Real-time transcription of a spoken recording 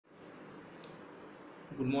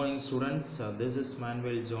Good morning students, this is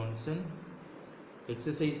Manuel Johnson.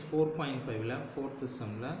 Exercise 4.5 la 4th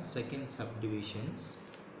sum la second subdivisions.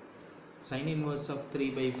 Sin inverse of 3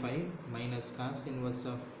 by 5 minus cos inverse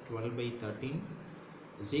of 12 by 13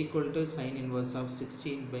 is equal to sin inverse of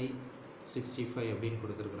 16 by 65 அப்படின்னு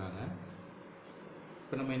கொடுத்துருக்குறாங்க.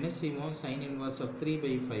 இப்போ நம்ம என்ன செய்வோம், sin inverse of 3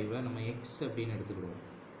 by 5 நம்ம x அப்படின்னு எடுத்துக்கிடுவோம்.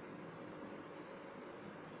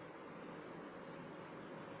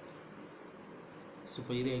 So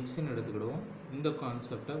இப்போ இதை எக்ஸ்ன்னு எடுத்துக்கிடுவோம், இந்த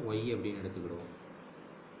கான்செப்டை ஒய் அப்படின்னு எடுத்துக்கிடுவோம்.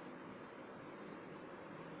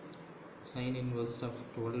 Sine inverse of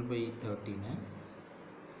 12 by 13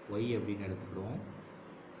 Y அப்படின்னு எடுத்துக்கிடுவோம்.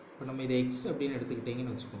 இப்போ நம்ம இதை எக்ஸ் அப்படின்னு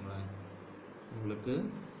எடுத்துக்கிட்டிங்கன்னு வச்சுக்கோங்களேன், உங்களுக்கு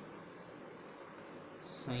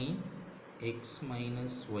சைன் எக்ஸ்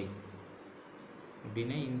மைனஸ் ஒய்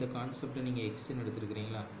அப்படின்னா இந்த கான்செப்டை நீங்கள் எக்ஸ்ன்னு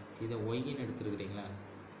எடுத்துருக்கிறீங்களா, இதை ஒய்ன்னு எடுத்துருக்கிறீங்களா.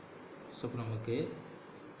 ஸோ இப்போ நமக்கு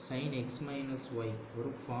sin x minus y ஒரு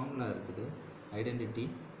ஃபார்முலா இருக்குது, ஐடென்டிட்டி.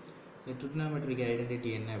 இந்த ட்ரிக்னாமெட்ரிக் ஐடென்டிட்டி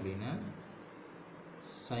என்ன அப்படின்னா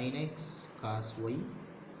sin x cos y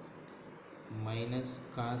minus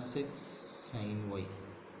cos x sin y.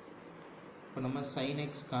 இப்போ நம்ம sin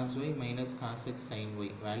x cos y minus cos x sin y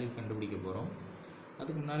value கண்டுபிடிக்க போகிறோம்.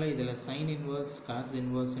 அதுக்கு முன்னால் இதில் sin inverse cos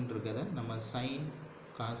inverseன்னு இருக்கிறத நம்ம sin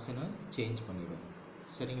cosன்னு சேஞ்ச் பண்ணிடுவோம்,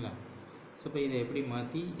 சரிங்களா. ஸோ இப்போ இதை எப்படி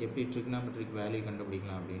மாற்றி எப்படி ட்ரிக்னாமெட்ரிக் வேல்யூ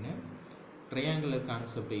கண்டுபிடிக்கலாம் அப்படின்னு ட்ரையாங்குலர்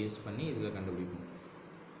கான்செப்டை யூஸ் பண்ணி இதில் கண்டுபிடிப்போம்.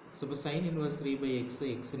 ஸோ இப்போ சைன் இன்வர்ஸ் 3 by x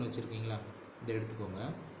எக்ஸ்ன்னு வச்சுருக்கீங்களா, இதை எடுத்துக்கோங்க.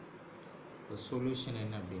 இப்போ சொல்யூஷன்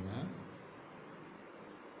என்ன அப்படின்னா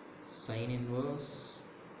sine inverse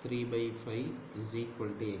 3 by 5 is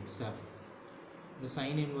equal to எக்ஸா. இந்த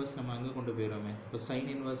சைன் இன்வர்ஸ் நம்ம அங்கே கொண்டு போயிடுவோமே. இப்போ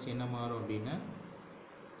சைன் இன்வர்ஸ் என்ன மாறும் அப்படின்னா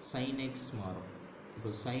சைன் எக்ஸ் மாறும்.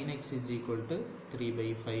 இப்போ sin x is equal to 3 by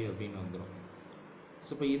 5 அப்படின்னு வந்துடும். ஸோ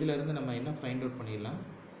இப்போ இதிலேருந்து நம்ம என்ன ஃபைண்ட் அவுட் பண்ணிடலாம்,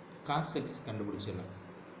 cos x கண்டுபிடிச்சிடலாம்.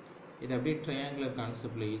 இதை அப்படியே ட்ரையாங்குலர்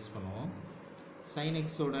கான்செப்டில் யூஸ் பண்ணுவோம். sin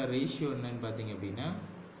xோட ரேஷியோ என்னன்னு பார்த்தீங்க அப்படின்னா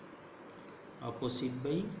ஆப்போசிட்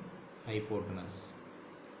பை ஹைப்போட்டனஸ்.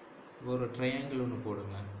 ஒரு ட்ரையாங்கிள் ஒன்று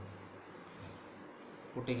போடுங்க,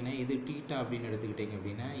 போட்டிங்கன்னா இது டீட்டா அப்படின்னு எடுத்துக்கிட்டிங்க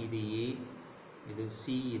அப்படின்னா இது ஏ, இது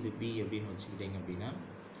சி, இது பி அப்படின்னு வச்சுக்கிட்டிங்க அப்படின்னா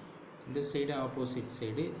இந்த சைடு ஆப்போசிட்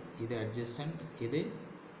சைடு, இது அட்ஜசன்ட், இது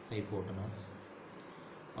ஹைப்போட்டனஸ்.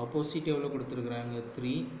 ஆப்போசிட் எவ்வளோ கொடுத்துருக்குறாங்க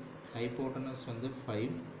 3, ஹைப்போட்டனஸ் வந்து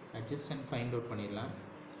 5, அட்ஜசன்ட் ஃபைண்ட் அவுட் பண்ணிடலாம்.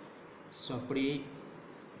 ஸோ அப்படியே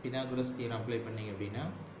பிதாகரஸ் தியரம் அப்ளை பண்ணிங்க அப்படின்னா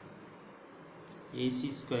AC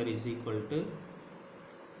square is equal to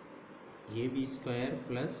AB square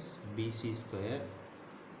plus PC square.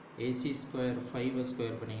 AC square 5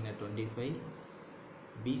 square பண்ணிங்கன்னா 25,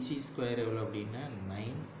 பிசி ஸ்கொயர் எவ்வளோ அப்படின்னா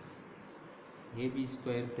 9, ஏபி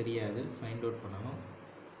ஸ்கொயர் தெரியாது, ஃபைண்ட் அவுட் பண்ணணும்.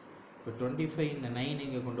 இப்போ 25 இந்த 9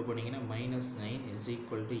 இங்கே கொண்டு போனீங்கன்னா -9 is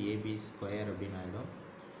equal to AB square அப்படின்னு ஆகிடும்.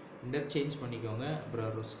 இன்டர்சேஞ்ச் பண்ணிக்கோங்க, அப்புறம்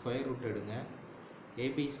ஒரு ஸ்கொயர் ரூட் எடுங்க.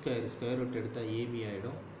 ஏபி ஸ்கொயர் ரூட் எடுத்தால் ஏபி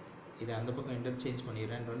ஆகிடும். இதை அந்த பக்கம் இன்டர்சேஞ்ச்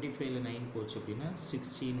பண்ணிடுறேன். 25ல் 9 போச்சு அப்படின்னா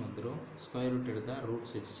 16 வந்துடும். ஸ்கொயர் ரூட் எடுத்தால்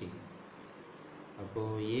 √16.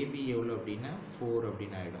 அப்போது ஏபி எவ்வளோ அப்படின்னா 4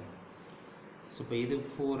 அப்படின்னு ஆகிடும். ஸோ இப்போ இது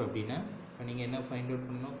 4 அப்படின்னா இப்போ நீங்கள் என்ன ஃபைண்ட் அவுட்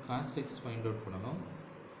பண்ணணும், cos x ஃபைண்ட் அவுட் பண்ணணும்.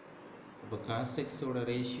 இப்போ cos xோட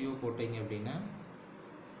ரேஷியோ போட்டிங்க அப்படின்னா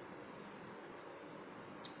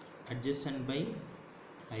அட்ஜசன்ட் பை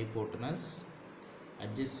ஹைப்போட்டனஸ்.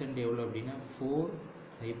 அட்ஜசன்ட் எவ்வளோ அப்படின்னா 4,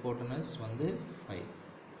 ஹைப்போட்டனஸ் வந்து 5.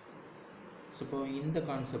 ஸோ இப்போ இந்த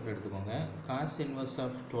கான்செப்ட் எடுத்துக்கோங்க, cos inverse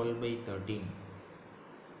of 12 by 13.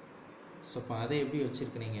 So இப்போ அதை எப்படி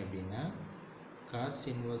வச்சுருக்கிறீங்க அப்படின்னா cos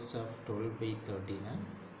inverse of 12 by 13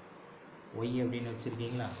 Y அப்படின்னு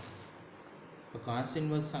வச்சுருக்கீங்களா. இப்போ காஸ்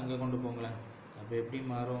இன்வர்ஸ் அங்கே கொண்டு போங்களேன். அப்போ எப்படி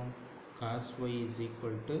மாறும், cos y is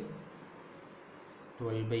equal to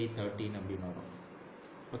 12 by 13 அப்படின்னு வரும்.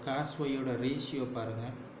 இப்போ cos y-யோட ரேஷியோ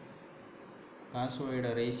பாருங்கள், cos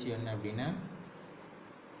y-யோட ரேஷியோ என்ன அப்படின்னா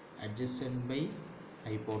அட்ஜசன்ட் பை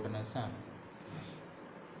ஹைப்போட்டனஸா.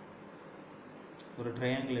 ஒரு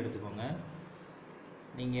ட்ரையாங்கிள் எடுத்துக்கோங்க.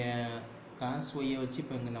 நீங்கள் cos y-யை வச்சு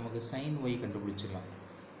இப்போ இங்கே நமக்கு sin y கண்டுபிடிச்சிடலாம்.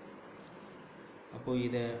 அப்போது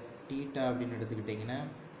இதை டீட்டா அப்படின்னு எடுத்துக்கிட்டிங்கன்னா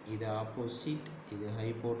இது ஆப்போசிட், இது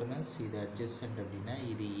ஹைப்போட்டனஸ், இது அட்ஜசன்ட் அப்படின்னா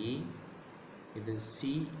இது ஏ, இது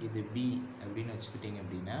சி, இது பி அப்படின்னு வச்சுக்கிட்டிங்க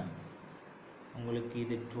அப்படின்னா உங்களுக்கு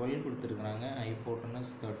இது 12 கொடுத்துருக்குறாங்க,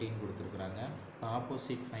 ஹைப்போட்டனஸ் 13 கொடுத்துருக்குறாங்க. இப்போ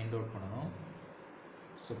ஆப்போசிட் ஃபைண்ட் அவுட் பண்ணணும்.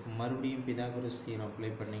 ஸோ மறுபடியும் பிதாகரஸ் தியரம்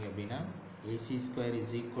அப்ளை பண்ணிங்க அப்படின்னா AC square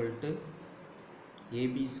is equal to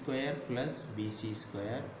AB square plus PC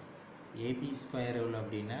square. AB square எவ்வளோ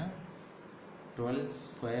அப்படின்னா 12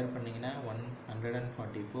 ஸ்கொயர் பண்ணிங்கன்னா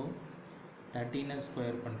 144, 13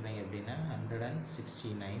 ஸ்கொயர் பண்ணுறீங்க அப்படின்னா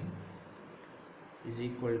 169. is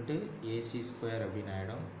equal to AC square அப்படின்னு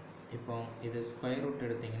ஆகிடும். இப்போ இது ஸ்கொயர் ரூட்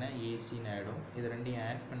எடுத்திங்கன்னா ஏசின்னு ஆகிடும். இது ரெண்டையும்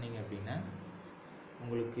ஆட் பண்ணிங்க அப்படின்னா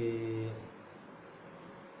உங்களுக்கு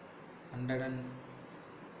 100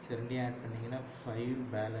 இது ரெண்டையும் ஆட் பண்ணிங்கன்னா 5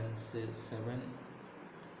 பேலன்ஸு 7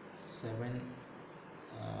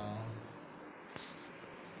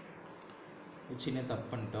 சின்ன தப்பு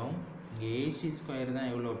பண்ணிட்டோம். இங்கே ஏசி ஸ்கொயர் தான்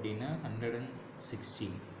எவ்வளோ அப்படின்னா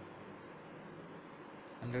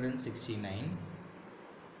 169.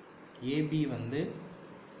 ஏபி வந்து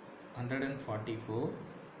 144.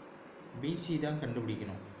 பிசி தான்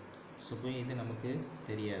கண்டுபிடிக்கணும். ஸோ போய் இது நமக்கு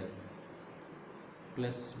தெரியாது.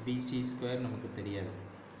 ப்ளஸ் பிசி ஸ்கொயர் நமக்கு தெரியாது.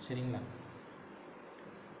 சரிங்களா?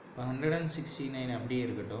 இப்போ 169 அப்படியே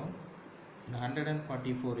இருக்கட்டும். இந்த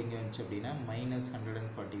 144 இங்கே வந்துச்சு அப்படின்னா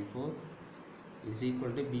 -144 is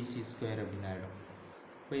equal to PC square அப்படின்னு ஆகிடும்.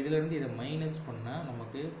 இப்போ இதிலேருந்து இதை மைனஸ் பண்ணால்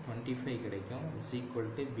நமக்கு 25 கிடைக்கும். Is equal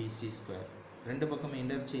to PC square. ரெண்டு பக்கம்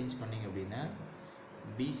இன்டர்சேஞ்ச் பண்ணிங்க அப்படின்னா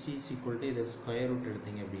பிசி இஸ் ஈக்குவல் டு இதை ஸ்கொயர் ரூட்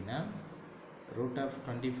எடுத்திங்க அப்படின்னா ரூட் ஆஃப்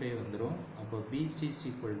 25 வந்துடும். அப்போ பிசி இஸ்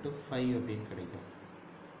ஈக்குவல் டு 5 அப்படின்னு கிடைக்கும்.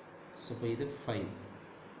 ஸோ இப்போ இது 5.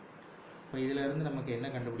 இப்போ இதிலேருந்து நமக்கு என்ன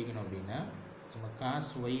கண்டுபிடிக்கணும் அப்படின்னா நம்ம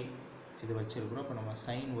காஸ் ஒய் இது வச்சுருக்கிறோம். இப்போ நம்ம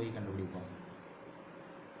சைன் ஒய் கண்டுபிடிப்போம்.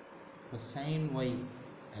 இப்போ சைன் ஒய்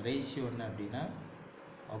ரேஷியோ என்ன அப்படின்னா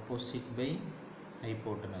ஆப்போசிட் பை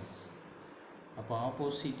ஹைப்போட்டனஸ். அப்போ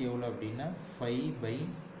ஆப்போசிட் எவ்வளோ அப்படின்னா 5 பை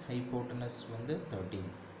ஹைப்போட்டனஸ் வந்து 13.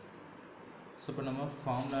 ஸோ இப்போ நம்ம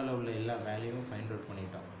ஃபார்முலாவில் உள்ள எல்லா வேல்யூவும் ஃபைண்ட் அவுட்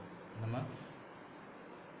பண்ணிட்டோம். நம்ம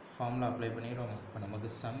ஃபார்முலா அப்ளை பண்ணிடுவோம். இப்போ நமக்கு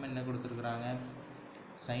சம் என்ன கொடுத்துருக்குறாங்க?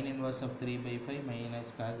 sin inverse of 3/5 minus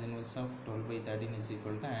cos inverse of 12/13 is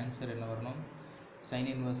equal to answer என்ன வரணும்? sin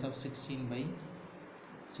inverse of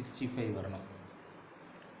 16/65 வரணும்.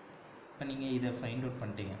 இப்போ நீங்கள் இதை ஃபைண்ட் அவுட்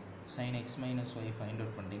பண்ணிட்டீங்க. sin x minus y find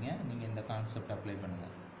out பண்ணிட்டீங்க. நீங்கள் இந்த கான்செப்ட் அப்ளை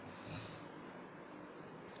பண்ணுங்கள்.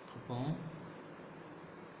 அப்போ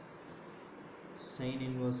sin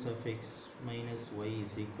inverse of x minus y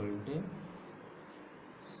is equal to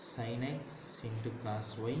sin x into cos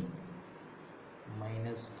y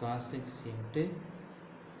minus cos x into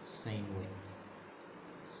sin y.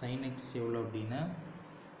 sin x எவ்வளோ அப்படின்னா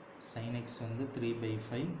sin x வந்து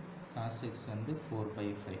 3/5, cos x வந்து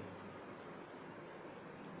 4/5.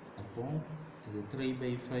 அப்போ இது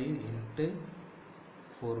 3/5 into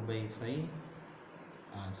 4/5.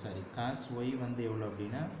 சாரி, cos y வந்து எவ்வளோ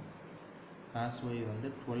அப்படின்னா cos y வந்து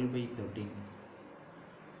 12/13.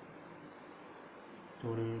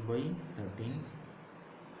 12/13.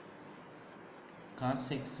 cos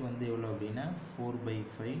x வந்து எவ்வளோ அப்படின்னா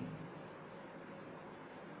 4/5.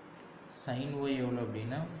 sin y எவ்வளோ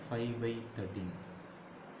அப்படின்னா 5/13.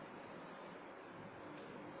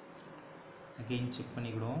 Again check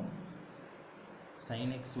பண்ணிக்கிடுவோம். sin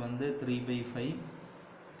x வந்து 3/5,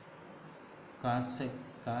 cos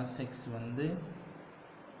x வந்து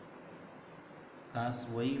cos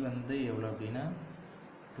y வந்து எவ்வளோ அப்படின்னா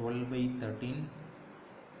 12/13,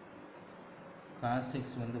 cos x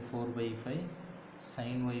வந்து 4/5,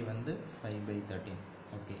 sin y வந்து 5/13.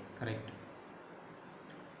 Okay, correct.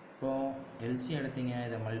 இப்போது எல்சி எடுத்தீங்க,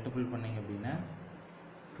 இதை மல்டிபிள் பண்ணிங்க அப்படின்னா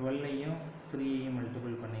 12ஐயும் 3ஐயும்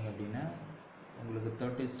மல்டிபிள் பண்ணிங்க அப்படின்னா உங்களுக்கு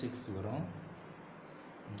 36 வரும்.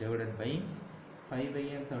 டிவைடட் பை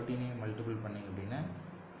 5ஐயும் 13ஐயும் மல்டிபிள் பண்ணிங்க அப்படின்னா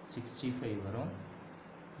 65 வரும்.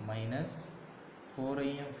 மைனஸ்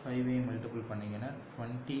 4ஐயும் 5ஐயும் மல்டிபிள் பண்ணிங்கன்னா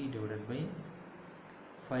 20 டிவைடட் பை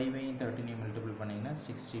 5ஐயும் 13ஐயும் மல்டிபிள் பண்ணிங்கன்னா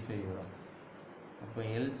 65 வரும். அப்போ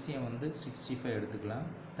எல்சிஎம் வந்து 65 எடுத்துக்கலாம்.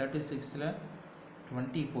 36ல்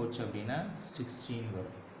 20 போச்சு அப்படின்னா 16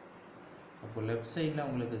 வரும். அப்போ லெஃப்ட் சைடில்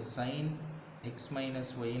உங்களுக்கு sin x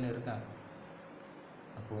மைனஸ் ஒய்ன்னு இருக்கா.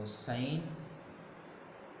 அப்போது sin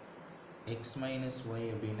x மைனஸ் ஒய்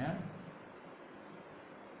அப்படின்னா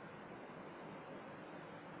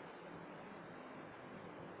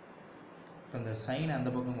இப்போ இந்த சைன் அந்த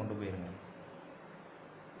பக்கம் கொண்டு போயிருங்க.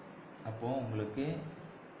 அப்போது உங்களுக்கு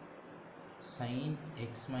sin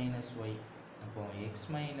x minus y. அப்போது x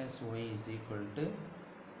minus y is equal to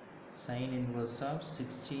sin inverse of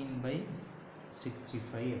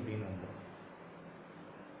 16/65 அப்படின்னு வந்துடும்.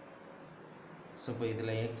 ஸோ இப்போ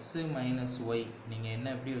இதில் x minus y நீங்கள் என்ன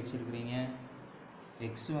எப்படி வச்சுருக்கிறீங்க?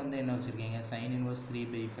 x வந்து என்ன வச்சுருக்கீங்க? sin inverse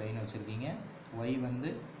 3/5ன்னு வச்சுருக்கீங்க. y வந்து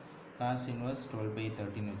cos inverse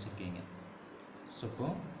 12/13 வச்சுருக்கீங்க. ஸோ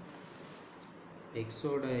இப்போது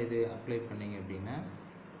எக்ஸோட இது அப்ளை பண்ணிங்க அப்படின்னா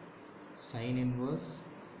sin inverse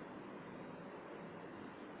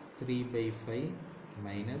 3/5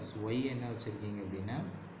 மைனஸ் y என்ன வச்சுருக்கீங்க அப்படின்னா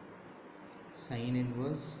sin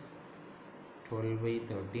inverse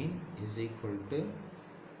 12/13 is equal to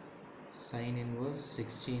sin inverse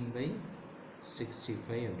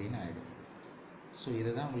 16/65 அப்படின்னு ஆகிடும். ஸோ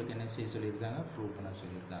இதை தான் உங்களுக்கு என்ன செய்ய சொல்லியிருக்காங்க, ப்ரூவ் பண்ண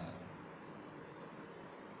சொல்லியிருக்காங்க.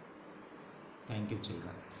 Thank you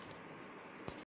children.